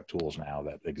backup tools now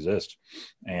that exist.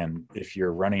 And if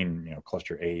you're running,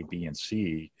 cluster A, B, and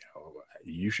C,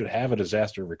 you should have a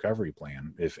disaster recovery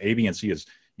plan. If A, B, and C is,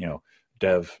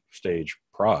 dev, stage,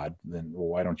 prod, then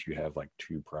why don't you have like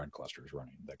 2 prod clusters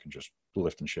running that can just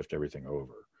lift and shift everything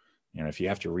over? If you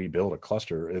have to rebuild a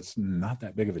cluster, it's not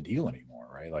that big of a deal anymore,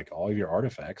 right? Like all of your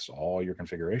artifacts, all your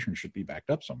configuration should be backed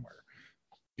up somewhere,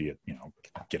 be it,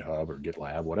 GitHub or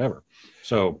GitLab, whatever.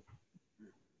 So,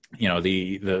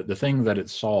 the thing that it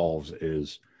solves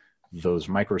is those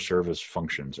microservice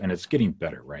functions, and it's getting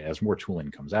better, right? As more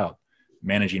tooling comes out,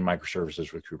 managing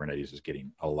microservices with Kubernetes is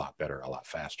getting a lot better, a lot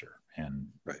faster. And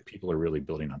people are really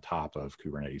building on top of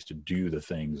Kubernetes to do the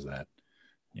things that,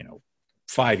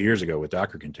 5 years ago with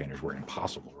Docker containers were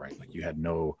impossible, right? Like you had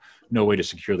no way to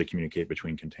securely communicate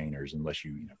between containers unless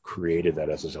you, created that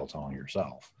SSL tunnel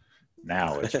yourself.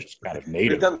 Now it's just kind of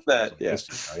native. We've done that, yeah.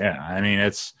 Yeah, I mean,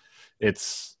 it's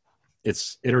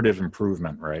iterative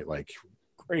improvement, right? Like,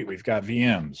 great, we've got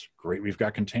VMs. Great, we've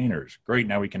got containers. Great,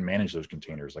 now we can manage those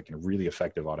containers like in a really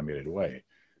effective, automated way.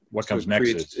 What comes next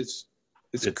is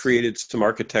it's created some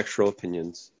architectural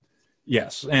opinions.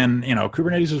 Yes, and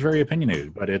Kubernetes is very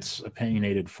opinionated, but it's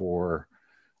opinionated for,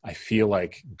 I feel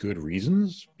like, good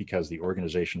reasons, because the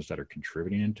organizations that are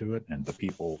contributing into it and the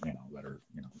people that are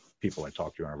people I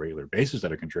talk to on a regular basis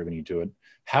that are contributing to it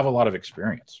have a lot of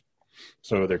experience.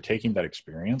 So they're taking that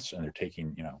experience and they're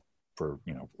taking for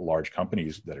large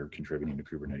companies that are contributing to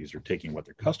Kubernetes, they're taking what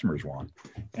their customers want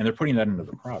and they're putting that into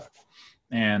the product.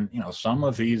 And some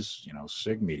of these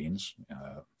SIG meetings,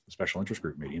 special interest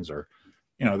group meetings, are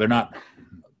they're not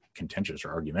contentious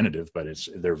or argumentative, but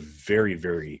they're very,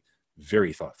 very,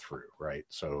 very thought through, right?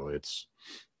 So it's,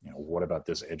 what about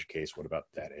this edge case? What about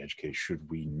that edge case? Should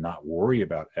we not worry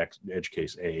about edge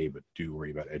case A, but do worry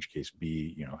about edge case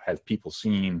B? Have people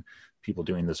seen people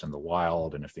doing this in the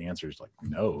wild? And if the answer is like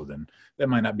no, then that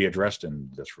might not be addressed in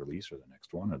this release or the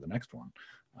next one or the next one.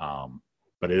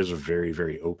 but it is a very,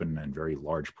 very open and very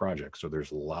large project. So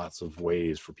there's lots of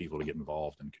ways for people to get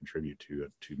involved and contribute to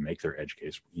it to make their edge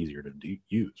case easier to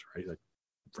use, right? Like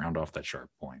round off that sharp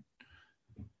point.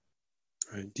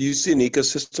 Right. Do you see an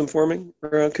ecosystem forming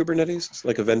around Kubernetes,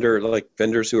 like a vendor, like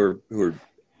vendors who are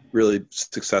really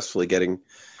successfully getting,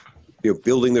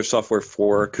 building their software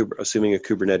for assuming a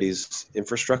Kubernetes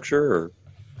infrastructure? Or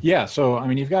yeah, so I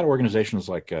mean, you've got organizations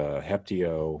like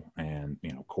Heptio and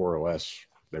CoreOS.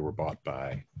 They were bought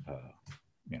by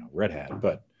Red Hat,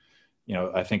 but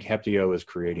I think Heptio is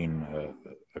creating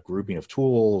a grouping of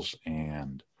tools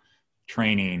and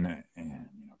training and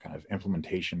kind of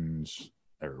implementations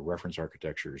or reference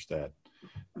architectures that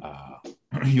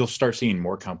you'll start seeing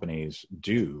more companies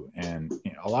do. And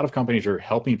a lot of companies are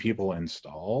helping people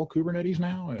install Kubernetes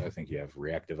now. I think you have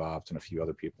Reactive Ops and a few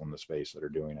other people in the space that are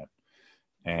doing it.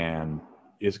 And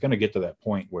it's going to get to that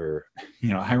point where,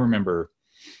 I remember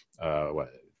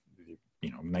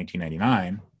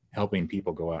 1999, helping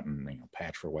people go out and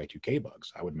patch for Y2K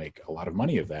bugs. I would make a lot of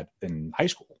money of that in high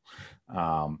school.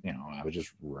 I would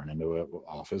just run into an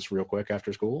office real quick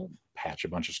after school, patch a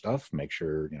bunch of stuff, make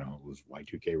sure it was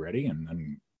Y2K ready, and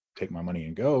then take my money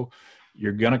and go.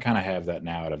 You're going to kind of have that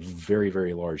now at a very,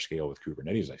 very large scale with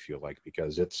Kubernetes, I feel like,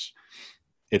 because it's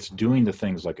doing the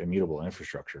things like immutable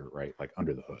infrastructure, right? Like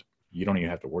under the hood. You don't even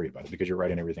have to worry about it because you're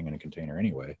writing everything in a container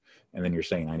anyway. And then you're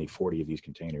saying, I need 40 of these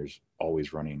containers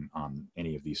always running on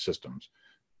any of these systems.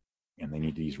 And they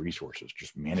need these resources.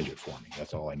 Just manage it for me.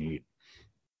 That's all I need.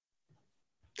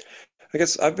 I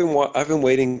guess I've been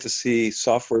waiting to see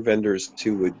software vendors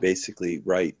who would basically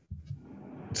write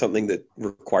something that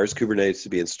requires Kubernetes to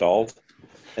be installed.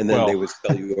 And then they would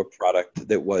sell you a product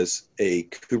that was a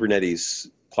Kubernetes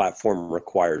platform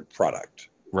required product.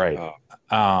 Right.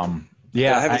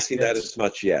 Yeah, I haven't seen that as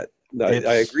much yet. I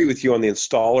agree with you on the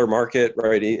installer market,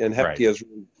 right? And Heptio's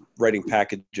writing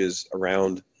packages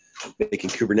around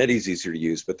making Kubernetes easier to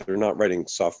use, but they're not writing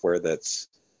software that's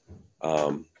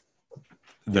the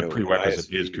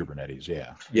prerequisite is Kubernetes.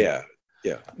 Yeah.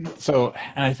 So,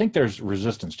 and I think there's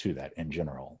resistance to that in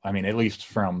general. I mean, at least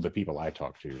from the people I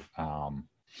talk to,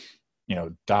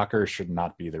 Docker should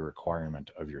not be the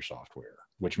requirement of your software,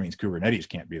 which means Kubernetes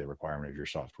can't be the requirement of your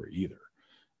software either.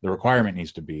 The requirement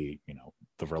needs to be,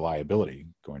 the reliability,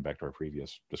 going back to our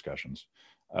previous discussions,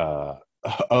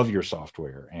 of your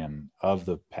software and of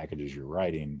the packages you're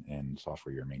writing and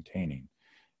software you're maintaining.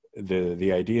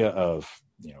 The idea of,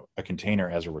 a container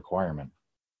as a requirement,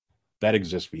 that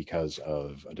exists because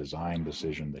of a design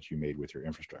decision that you made with your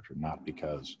infrastructure, not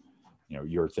because,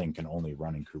 your thing can only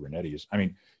run in Kubernetes. I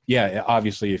mean, yeah,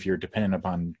 obviously, if you're dependent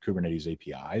upon Kubernetes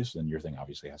APIs, then your thing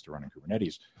obviously has to run in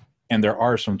Kubernetes. And there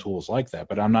are some tools like that,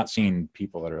 but I'm not seeing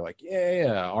people that are like,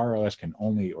 our OS can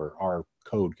only, or our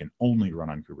code can only run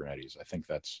on Kubernetes. I think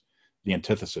that's the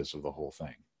antithesis of the whole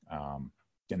thing.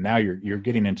 And now you're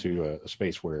getting into a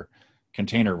space where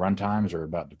container runtimes are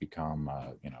about to become,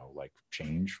 like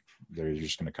change. They're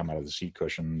just going to come out of the seat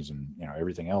cushions, and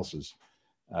everything else is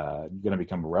going to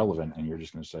become irrelevant. And you're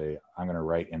just going to say, I'm going to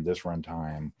write in this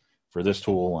runtime for this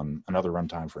tool and another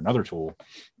runtime for another tool.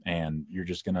 And you're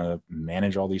just going to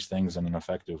manage all these things in an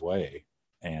effective way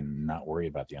and not worry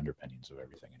about the underpinnings of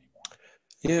everything anymore.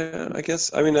 Yeah, I guess,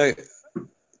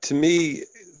 to me,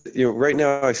 right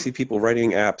now I see people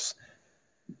writing apps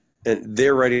and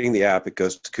they're writing the app, it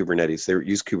goes to Kubernetes. They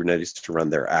use Kubernetes to run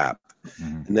their app.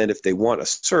 Mm-hmm. And then if they want a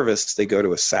service, they go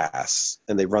to a SaaS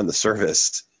and they run the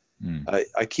service.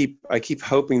 I keep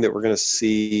hoping that we're going to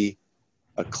see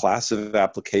a class of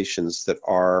applications that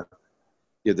are,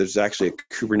 there's actually a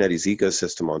Kubernetes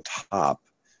ecosystem on top,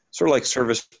 sort of like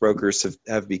service brokers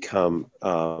have become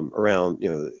around,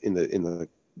 in the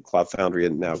Cloud Foundry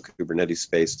and now Kubernetes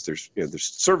space. There's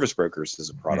service brokers as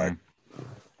a product.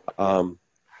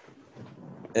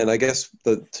 And I guess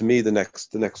to me the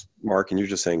next mark, and you're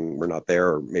just saying we're not there,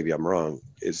 or maybe I'm wrong,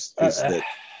 is that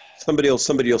somebody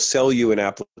will sell you an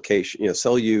application,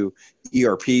 sell you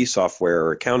ERP software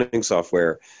or accounting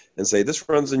software, and say this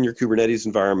runs in your Kubernetes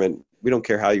environment. We don't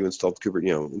care how you installed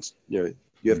Kubernetes. You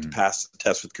have to pass the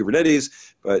test with Kubernetes,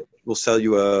 but we'll sell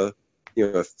you a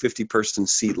 50-person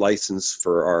seat license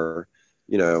for our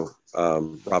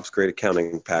Rob's Great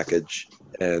Accounting package,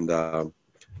 and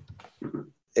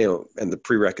and the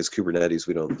prereq is Kubernetes.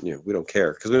 We don't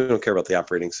care, because we don't care about the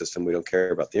operating system. We don't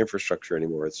care about the infrastructure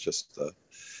anymore. It's just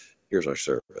here's our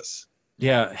service.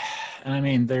 Yeah, and I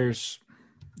mean,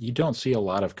 you don't see a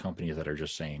lot of companies that are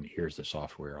just saying, here's the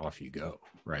software, off you go,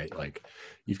 right? Like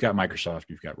you've got Microsoft,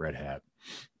 you've got Red Hat,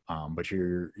 but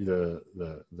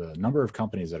the number of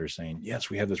companies that are saying, yes,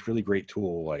 we have this really great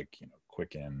tool like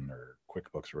Quicken or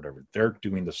QuickBooks or whatever, they're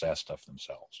doing the SaaS stuff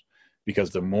themselves.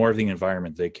 because the more of the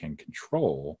environment they can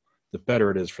control, the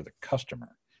better it is for the customer.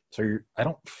 So I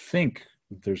don't think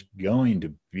there's going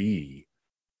to be,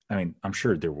 I mean, I'm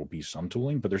sure there will be some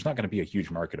tooling, but there's not going to be a huge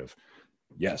market of,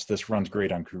 yes, this runs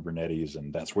great on Kubernetes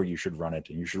and that's where you should run it,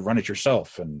 and you should run it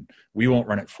yourself, and we won't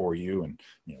run it for you, and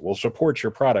we'll support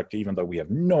your product even though we have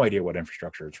no idea what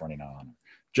infrastructure it's running on.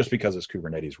 Just because it's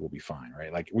Kubernetes will be fine,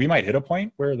 right? Like, we might hit a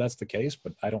point where that's the case,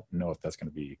 but I don't know if that's going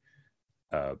to be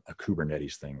a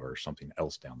Kubernetes thing or something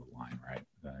else down the line, right?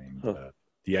 I mean,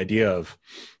 the idea of,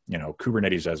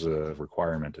 Kubernetes as a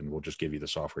requirement and we'll just give you the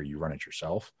software, you run it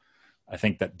yourself, I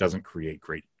think that doesn't create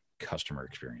great customer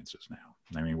experiences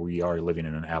now. I mean, we are living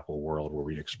in an Apple world where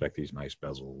we expect these nice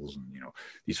bezels and,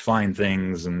 these fine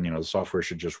things, and, the software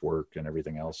should just work and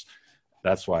everything else.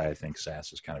 That's why I think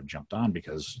SaaS has kind of jumped on,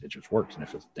 because it just works. And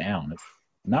if it's down, it's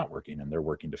not working, and they're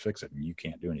working to fix it, and you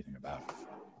can't do anything about it.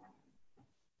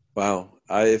 Wow.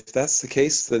 If that's the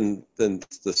case, then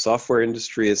the software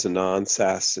industry as a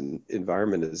non-SaaS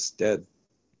environment is dead.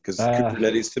 Because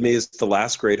Kubernetes to me is the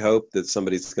last great hope that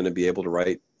somebody's going to be able to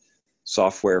write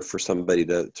software for somebody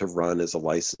to run as a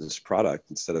licensed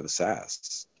product instead of a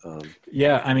SaaS.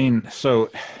 Yeah, I mean, so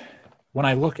when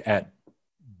I look at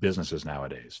businesses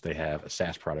nowadays, they have a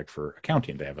SaaS product for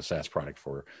accounting, they have a SaaS product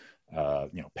for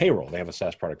payroll, they have a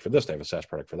SaaS product for this, they have a SaaS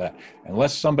product for that.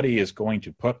 Unless somebody is going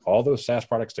to put all those SaaS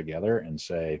products together and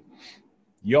say,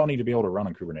 you all need to be able to run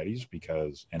on Kubernetes,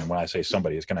 because, and when I say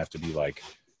somebody, it's going to have to be like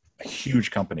a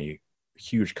huge company,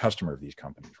 huge customer of these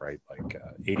companies, right? Like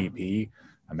ADP,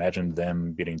 imagine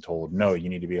them getting told, no, you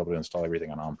need to be able to install everything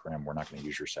on-prem. We're not going to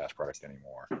use your SaaS product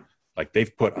anymore. Like,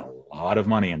 they've put a lot of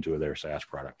money into their SaaS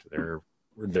product. They're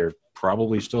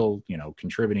probably still,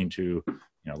 contributing to,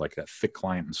 like that thick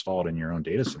client installed in your own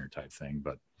data center type thing.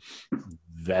 But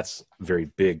that's a very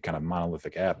big kind of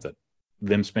monolithic app that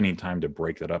them spending time to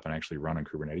break that up and actually run on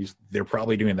Kubernetes, they're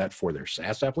probably doing that for their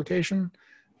SaaS application,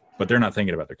 but they're not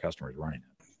thinking about their customers running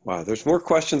it. Wow, there's more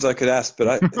questions I could ask,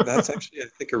 but that's actually, I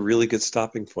think, a really good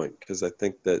stopping point, because I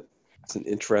think that it's an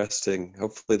interesting,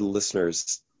 hopefully the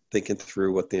listeners thinking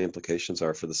through what the implications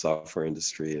are for the software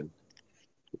industry and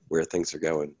where things are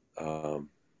going.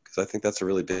 Because I think that's a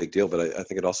really big deal, but I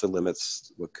think it also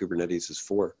limits what Kubernetes is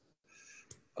for.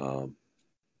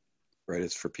 Right,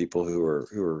 it's for people who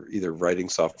are either writing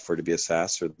software to be a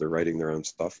SaaS, or they're writing their own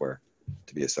software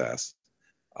to be a SaaS.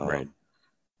 Right.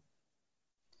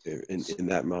 In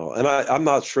that model, and I'm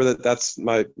not sure that that's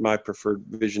my preferred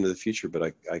vision of the future, but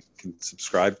I can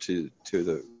subscribe to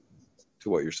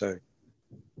what you're saying.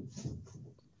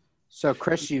 So,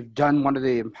 Chris, you've done one of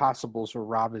the impossibles where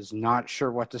Rob is not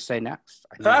sure what to say next.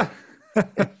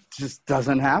 It just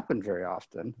doesn't happen very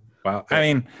often. Well,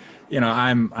 I mean,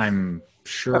 I'm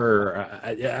sure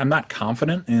I'm not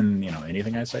confident in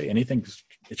anything I say.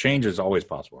 Change is always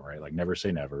possible, right? Like, never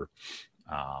say never.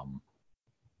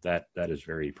 That is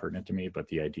very pertinent to me. But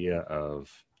the idea of,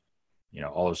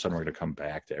 all of a sudden we're going to come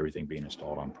back to everything being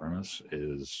installed on premise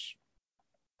is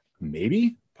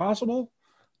maybe possible.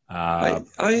 Right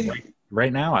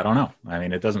now, I don't know. I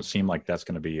mean, it doesn't seem like that's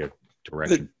going to be a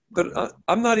direction. But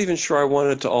I'm not even sure I want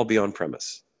it to all be on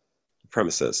premises.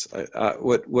 Premises.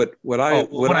 When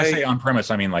I say on premise,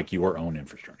 I mean like your own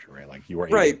infrastructure, right? Like you are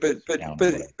right. But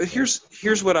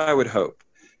here's what I would hope.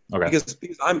 Okay. Because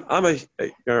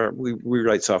we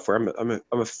write software. I'm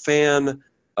a fan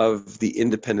of the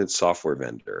independent software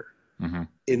vendor,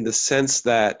 in the sense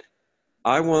that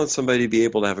I want somebody to be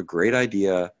able to have a great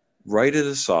idea, write it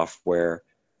as software,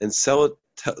 and sell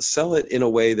it in a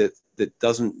way that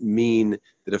doesn't mean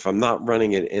that if I'm not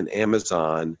running it in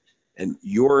Amazon and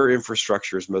your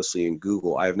infrastructure is mostly in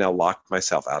Google, I have now locked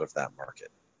myself out of that market.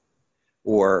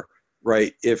 Or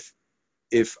right, if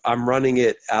I'm running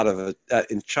it out of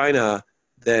in China,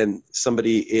 then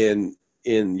somebody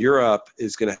in Europe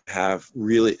is going to have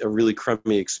a really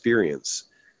crummy experience.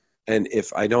 And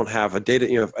if I don't have a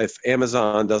data, if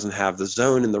Amazon doesn't have the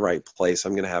zone in the right place,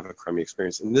 I'm going to have a crummy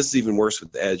experience. And this is even worse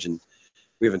with Edge, and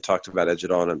we haven't talked about Edge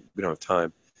at all, and we don't have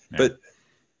time. Yeah. But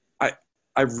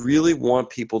I really want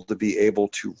people to be able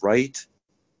to write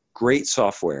great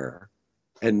software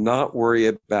and not worry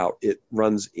about it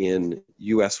runs in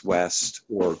US West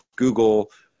or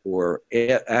Google or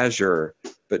Azure,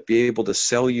 but be able to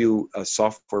sell you a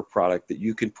software product that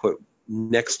you can put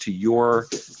next to your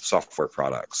software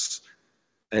products.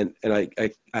 And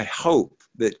I hope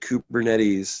that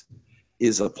Kubernetes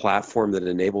is a platform that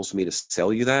enables me to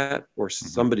sell you that, or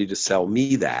somebody to sell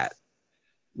me that,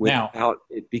 without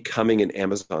it becoming an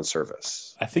Amazon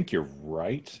service. I think you're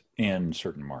right in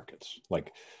certain markets.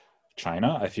 Like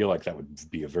China, I feel like that would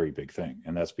be a very big thing.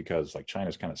 And that's because like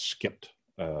China's kind of skipped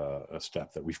a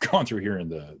step that we've gone through here in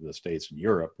the States and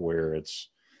Europe, where it's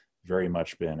very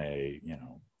much been a,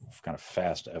 kind of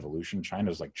fast evolution.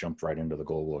 China's like jumped right into the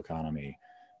global economy,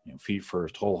 feet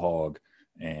first, whole hog.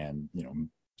 And,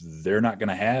 they're not going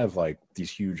to have like these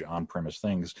huge on-premise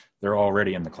things. They're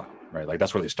already in the cloud, right? Like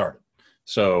that's where they started.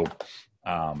 So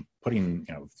putting,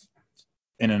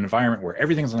 in an environment where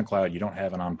everything's in the cloud, you don't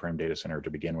have an on-prem data center to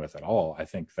begin with at all. I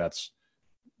think that's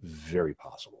very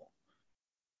possible.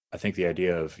 I think the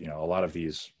idea of, a lot of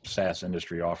these SaaS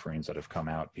industry offerings that have come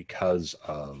out because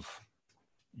of,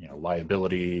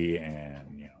 liability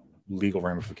and, legal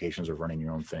ramifications of running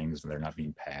your own things and they're not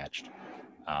being patched.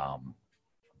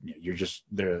 You're just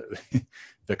the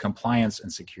compliance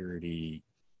and security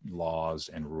laws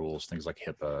and rules, things like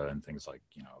HIPAA and things like,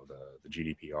 the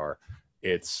GDPR.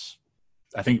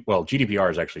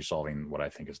 GDPR is actually solving what I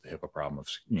think is the HIPAA problem of,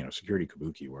 security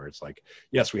kabuki, where it's like,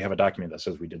 yes, we have a document that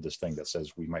says we did this thing that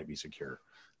says we might be secure.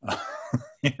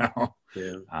 Yeah.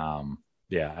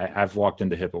 I've walked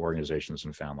into HIPAA organizations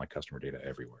and found like customer data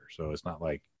everywhere. So it's not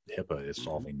like HIPAA is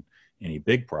solving any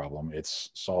big problem. It's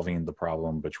solving the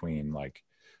problem between like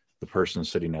the person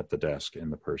sitting at the desk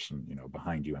and the person,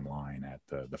 behind you in line at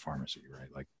the pharmacy, right?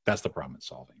 Like that's the problem it's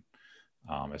solving.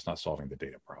 It's not solving the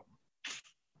data problem.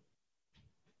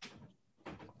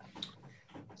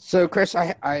 So, Chris,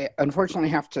 I unfortunately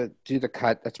have to do the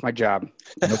cut. That's my job.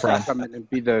 No problem. Come in and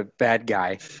be the bad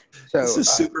guy. So this is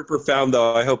super profound,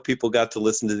 though. I hope people got to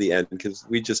listen to the end because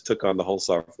we just took on the whole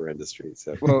software industry.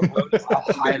 So, well,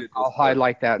 I'll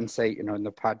highlight that and say, in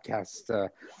the podcast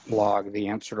blog, the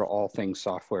answer to all things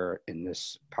software in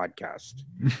this podcast.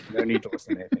 No need to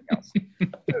listen to anything else.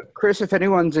 So, Chris, if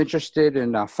anyone's interested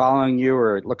in following you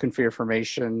or looking for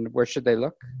information, where should they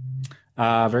look?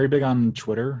 Very big on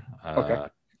Twitter. Okay.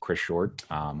 Chris Short.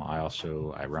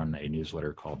 I run a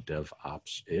newsletter called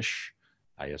DevOps'ish,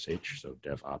 ISH, so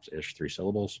DevOps'ish, 3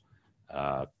 syllables.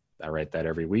 I write that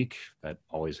every week. That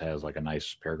always has like a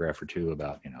nice paragraph or two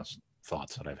about,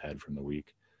 thoughts that I've had from the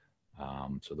week.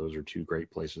 So those are 2 great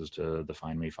places to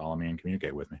find me, follow me, and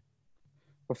communicate with me.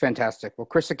 Well, fantastic. Well,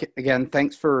 Chris, again,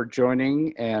 thanks for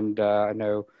joining. And I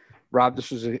know, Rob, this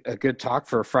was a good talk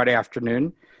for a Friday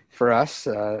afternoon. For us,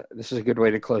 this is a good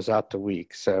way to close out the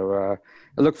week. So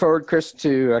I look forward, Chris,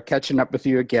 to catching up with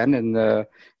you again in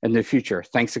the future.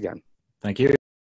 Thanks again. Thank you.